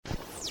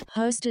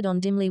Hosted on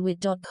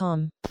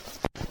dimlywit.com.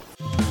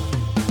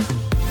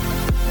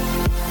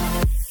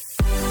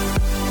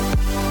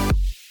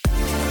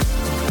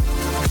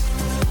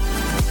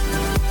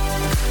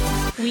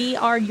 We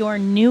are your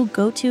new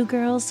go-to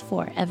girls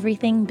for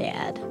everything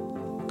bad.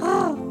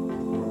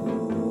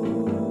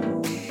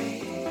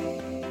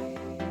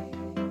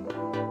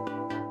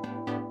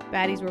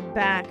 Baddies, we're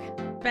back.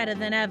 Better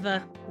than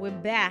ever. We're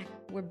back.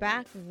 We're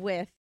back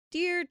with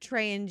Dear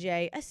Trey and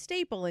Jay, a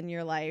staple in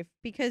your life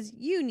because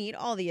you need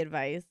all the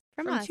advice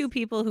from us. two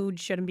people who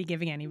shouldn't be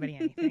giving anybody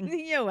anything.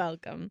 You're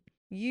welcome.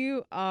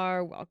 You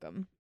are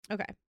welcome.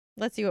 Okay,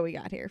 let's see what we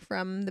got here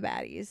from the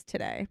baddies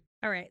today.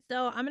 All right,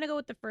 so I'm going to go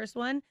with the first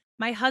one.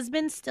 My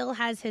husband still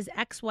has his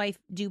ex-wife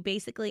do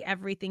basically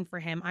everything for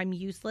him. I'm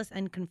useless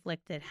and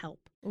conflicted. Help.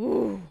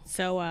 Ooh.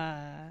 So,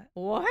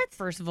 What?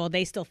 first of all,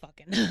 they still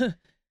fucking.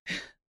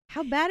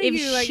 How bad are If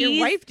you at your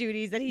she's- wife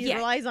duties that he Yeah.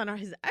 relies on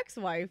his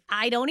ex-wife?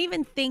 I don't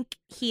even think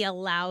he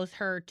allows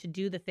her to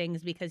do the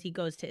things because he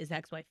goes to his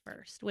ex-wife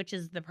first, which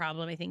is the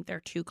problem. I think they're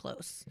too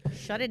close.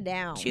 Shut it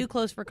down. Too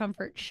close for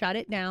comfort. Shut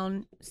it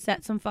down.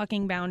 Set some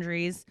fucking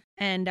boundaries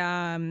and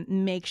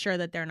make sure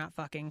that they're not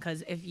fucking.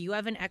 Because if you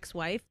have an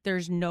ex-wife,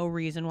 there's no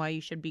reason why you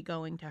should be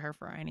going to her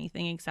for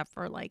anything except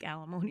for like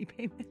alimony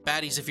payment.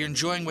 Baddies, if you're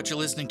enjoying what you're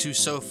listening to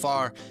so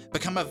far,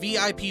 become a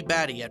VIP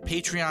baddie at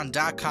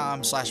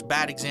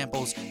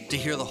patreon.com/badexamples to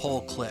hear the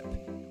whole clip.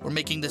 We're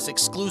making this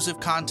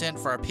exclusive content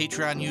for our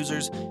Patreon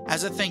users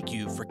as a thank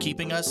you for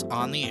keeping us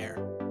on the air.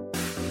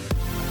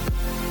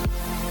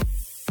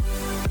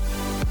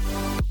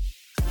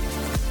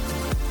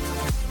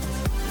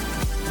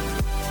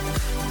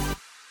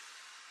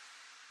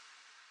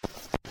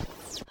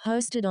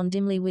 Hosted on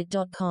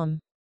dimlywit.com.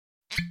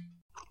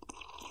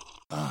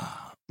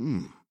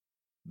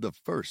 The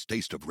first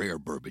taste of rare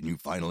bourbon you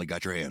finally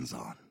got your hands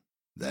on.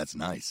 That's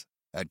nice.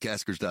 At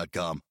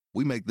Caskers.com,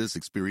 we make this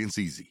experience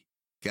easy.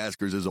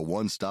 Caskers is a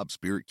one-stop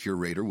spirit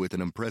curator with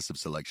an impressive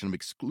selection of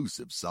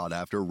exclusive,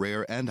 sought-after,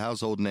 rare, and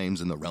household names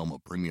in the realm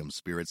of premium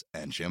spirits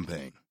and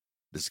champagne.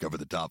 Discover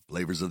the top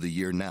flavors of the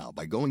year now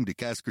by going to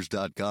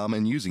Caskers.com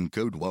and using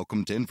code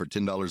WELCOME10 for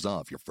 $10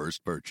 off your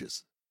first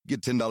purchase.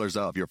 Get $10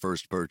 off your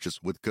first purchase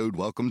with code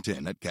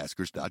WELCOME10 at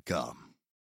Caskers.com.